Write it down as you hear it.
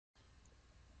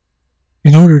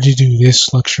to do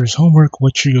this lecture's homework,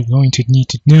 what you're going to need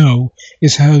to know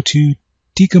is how to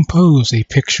decompose a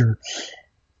picture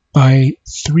by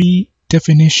 3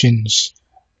 definitions: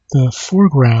 the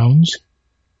foreground,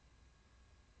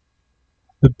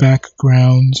 the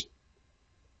background,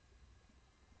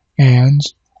 and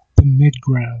the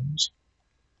midground.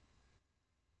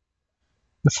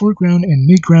 The foreground and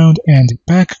midground and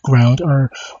background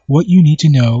are what you need to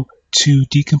know to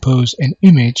decompose an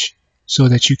image so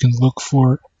that you can look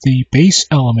for the base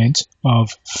element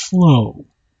of flow.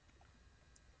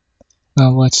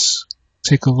 Now let's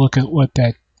take a look at what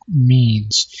that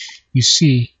means. You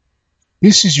see,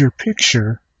 this is your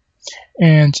picture,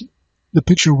 and the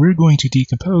picture we're going to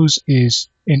decompose is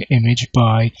an image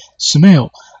by Touhou,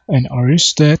 an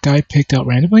artist that I picked out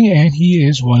randomly, and he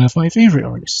is one of my favorite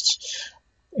artists.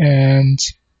 And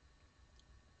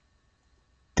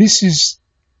this is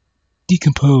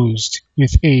decomposed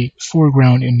with a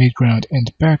foreground and midground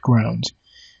and background.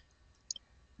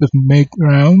 The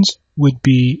midground would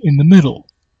be in the middle.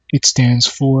 It stands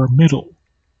for middle.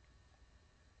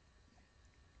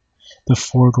 The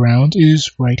foreground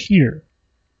is right here.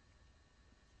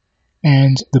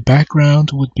 And the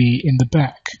background would be in the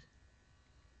back.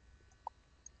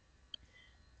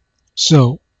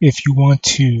 So, if you want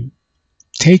to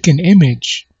take an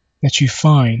image that you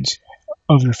find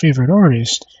of your favorite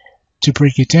artist, to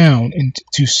break it down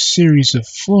into a series of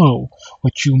flow,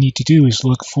 what you need to do is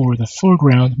look for the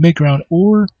foreground, midground,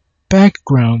 or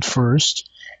background first,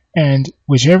 and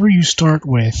whichever you start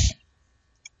with,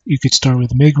 you could start with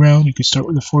the midground, you could start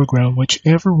with the foreground,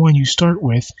 whichever one you start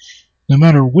with, no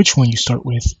matter which one you start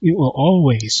with, it will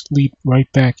always lead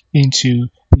right back into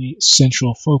the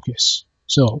central focus.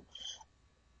 So,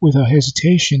 without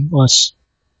hesitation, let's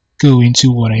go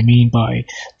into what I mean by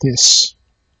this.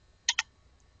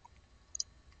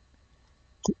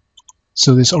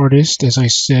 So this artist, as I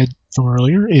said from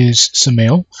earlier, is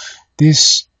Touhou.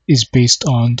 This is based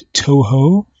on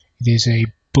Touhou. It is a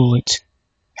bullet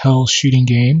hell shooting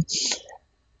game.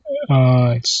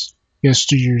 It's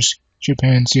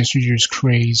Japan's yesteryear's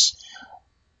craze.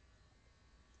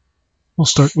 We'll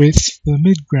start with the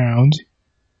midground,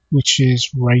 which is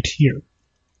right here.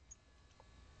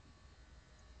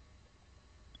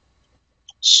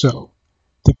 So,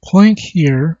 the plank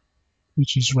here,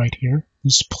 which is right here,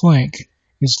 this plank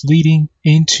is leading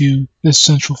into the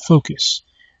central focus.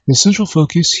 The central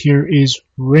focus here is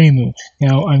Reimu.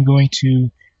 Now I'm going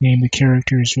to name the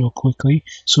characters real quickly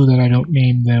so that I don't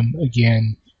name them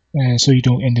again, so you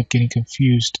don't end up getting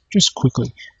confused. Just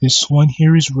quickly. This one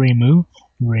here is Reimu.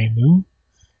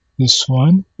 This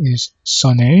one is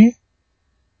Sane.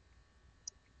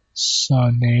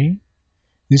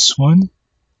 This one,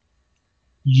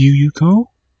 Yuyuko.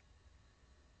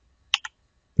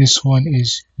 This one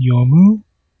is Yomu.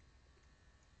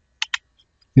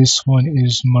 This one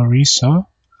is Marisa.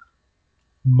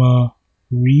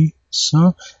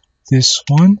 This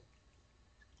one,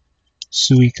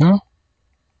 Suika.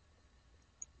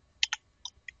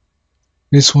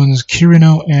 This one is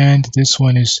Kirino, and this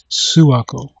one is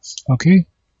Suako. Okay?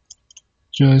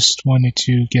 Just wanted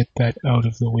to get that out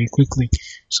of the way quickly.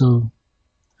 So,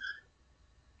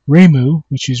 Reimu,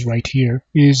 which is right here,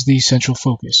 is the central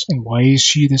focus. And why is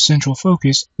she the central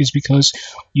focus? Is because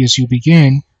as you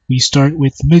begin, we start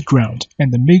with midground.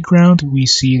 And the midground, we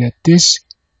see that this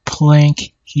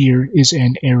plank here is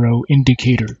an arrow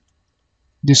indicator.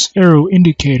 This arrow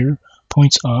indicator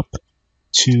points up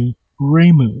to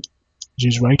Reimu, which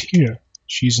is right here.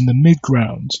 She's in the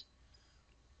midground.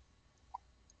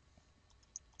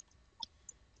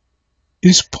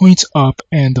 This points up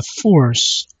and the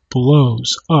force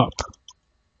blows up.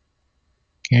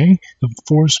 Okay, the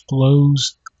force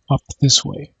blows up this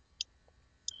way.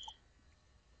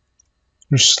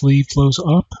 Her sleeve blows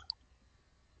up.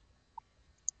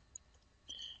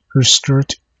 Her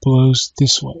skirt blows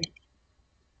this way.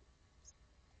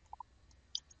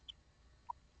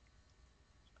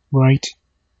 Right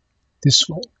this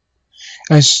way.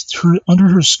 As under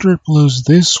her skirt blows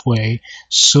this way,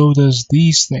 so does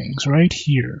these things right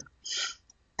here.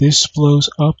 This blows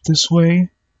up this way,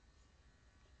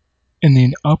 in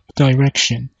an up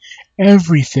direction.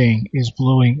 Everything is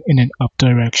blowing in an up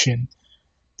direction.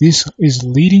 This is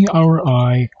leading our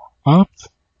eye up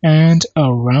and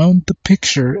around the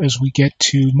picture as we get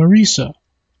to Marisa,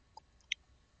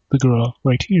 the girl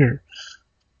right here.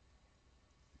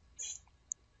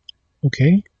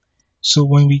 Okay, so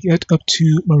when we get up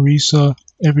to Marisa,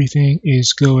 everything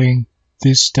is going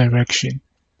this direction.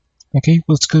 Okay,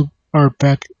 let's go our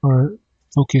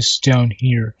focus down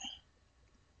here.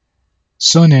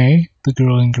 Sane, the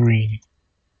girl in green.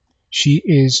 She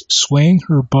is swaying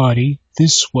her body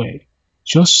this way,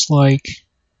 just like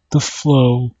the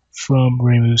flow from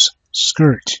Reimu's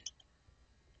skirt.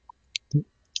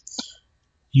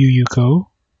 Yuyuko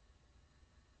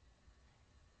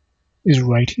is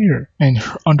right here, and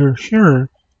under her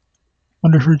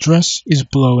dress is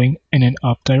blowing in an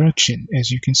up direction,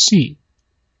 as you can see.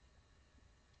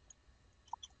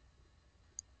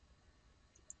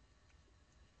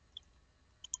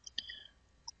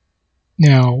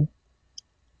 Now,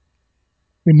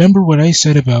 remember what I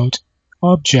said about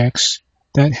objects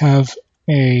that have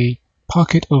a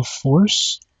pocket of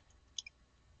force?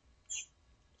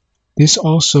 This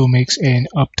also makes an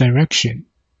up direction.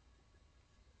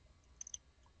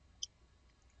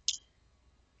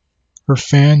 Her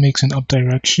fan makes an up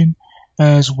direction,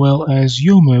 as well as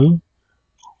Yomu,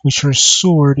 which her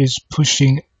sword is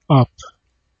pushing up.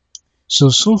 So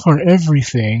far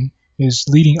everything is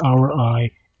leading our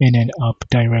eye in an up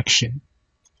direction.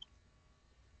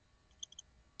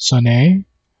 Sane,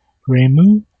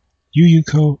 Reimu,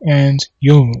 Yuyuko, and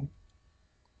Yomu.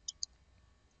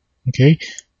 Okay,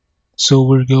 so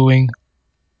we're going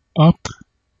up,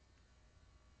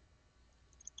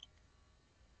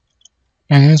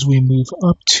 and as we move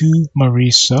up to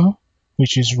Marisa,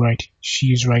 which is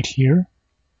she's right here,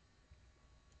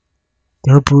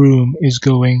 her broom is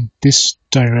going this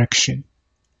direction.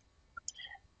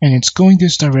 And it's going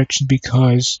this direction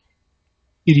because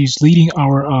it is leading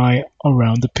our eye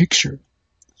around the picture.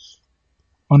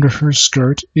 Under her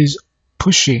skirt is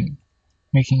pushing,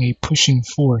 making a pushing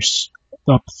force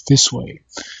up this way.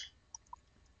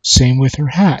 Same with her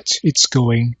hat. It's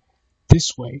going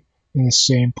this way in the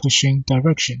same pushing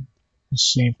direction, the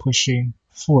same pushing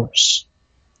force.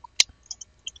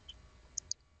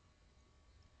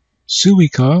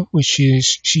 Suika,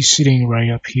 she's sitting right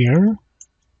up here.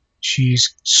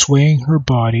 She's swaying her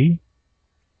body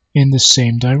in the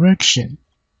same direction.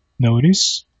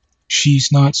 Notice,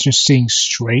 she's not just sitting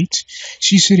straight,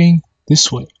 she's sitting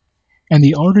this way. And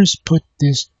the artist put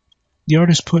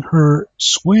her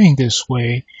swaying this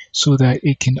way so that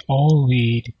it can all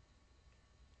lead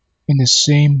in the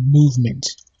same movement.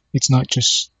 It's not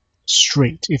just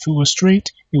straight. If it was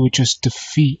straight, it would just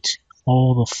defeat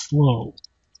all the flow.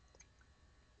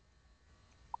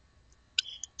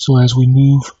 So as we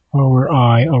move our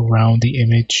eye around the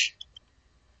image,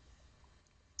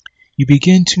 you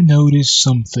begin to notice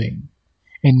something,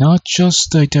 and not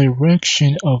just the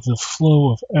direction of the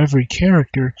flow of every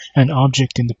character and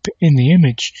object in the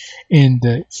image, in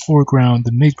the foreground,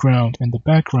 the midground, and the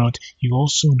background. You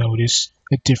also notice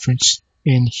a difference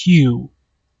in hue.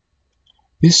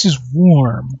 This is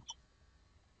warm.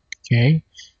 Okay,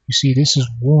 you see this is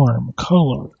warm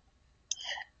color.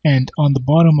 And on the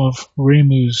bottom of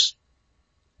Reimu's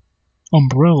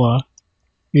umbrella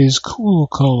is cool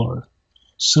color.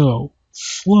 So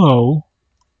flow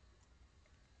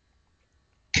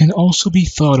can also be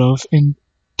thought of in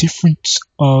difference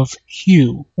of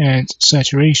hue and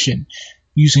saturation,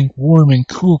 using warm and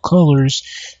cool colors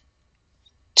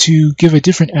to give a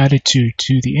different attitude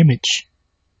to the image.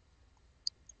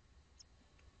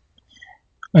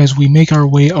 As we make our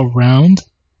way around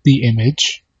the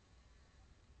image,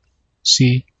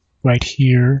 see right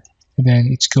here, and then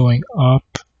it's going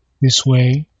up this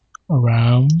way,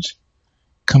 around,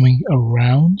 coming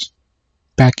around,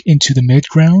 back into the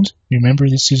midground. Remember,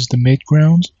 this is the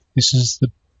midground, this is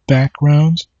the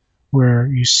background, where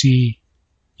you see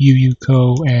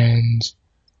Yuyuko and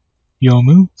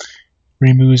Yomu.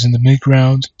 Reimu is in the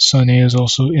midground, Sane is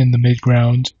also in the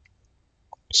midground,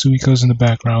 Suiko's in the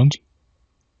background.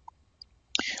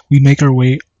 We make our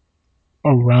way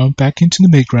around back into the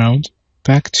midground,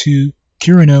 back to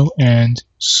Kirino and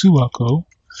Suako.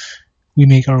 We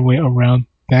make our way around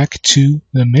back to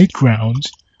the midground,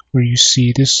 where you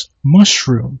see this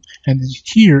mushroom, and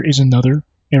here is another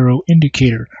arrow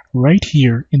indicator right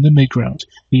here in the midground,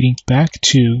 leading back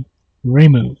to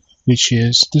Reimu, which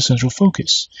is the central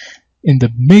focus. In the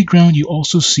midground, you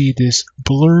also see this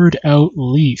blurred out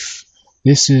leaf.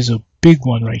 This is a big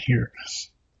one right here.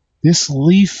 This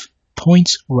leaf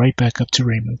points right back up to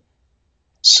Reimu.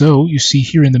 So you see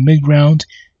here in the midground,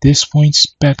 this points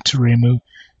back to Reimu,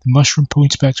 the mushroom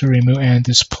points back to Reimu, and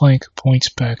this plank points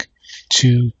back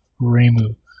to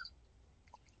Reimu.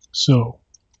 So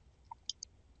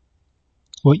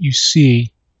what you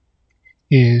see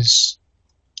is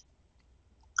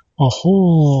a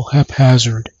whole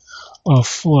haphazard of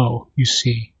flow. You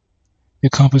see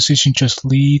the composition just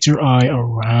leads your eye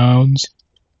around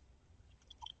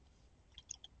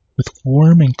with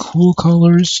warm and cool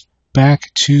colors,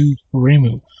 back to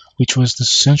Reimu, which was the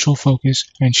central focus,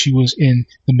 and she was in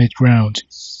the midground.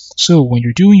 So when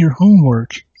you're doing your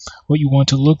homework, what you want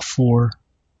to look for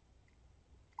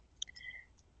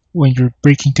when you're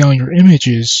breaking down your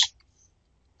images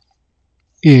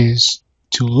is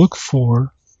to look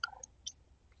for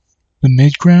the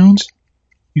midground.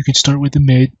 You can start with the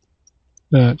mid.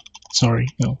 Sorry,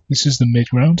 no, this is the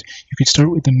midground. You could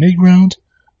start with the midground,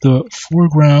 the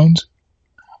foreground,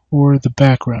 or the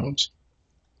background.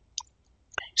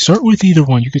 Start with either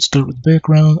one. You could start with the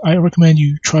background. I recommend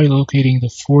you try locating the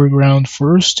foreground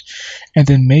first, and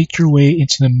then make your way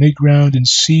into the midground and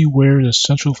see where the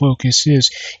central focus is.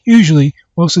 Usually,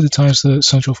 most of the times, the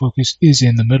central focus is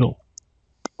in the middle.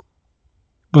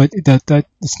 But that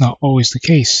is not always the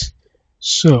case.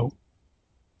 So,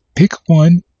 pick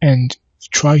one and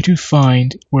try to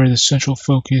find where the central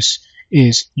focus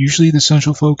is. Usually the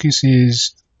central focus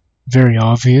is very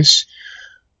obvious,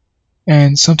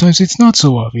 and sometimes it's not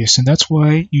so obvious, and that's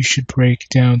why you should break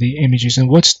down the images. And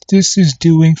what this is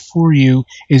doing for you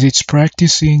is it's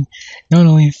practicing not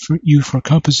only for you for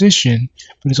composition,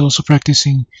 but it's also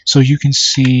practicing so you can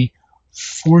see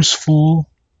forceful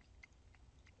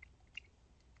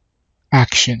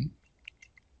action.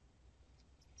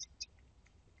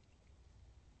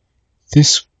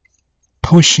 This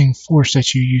pushing force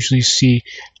that you usually see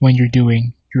when you're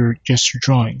doing your gesture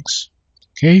drawings.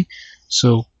 Okay,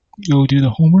 so go do the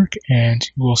homework, and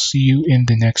we'll see you in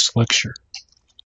the next lecture.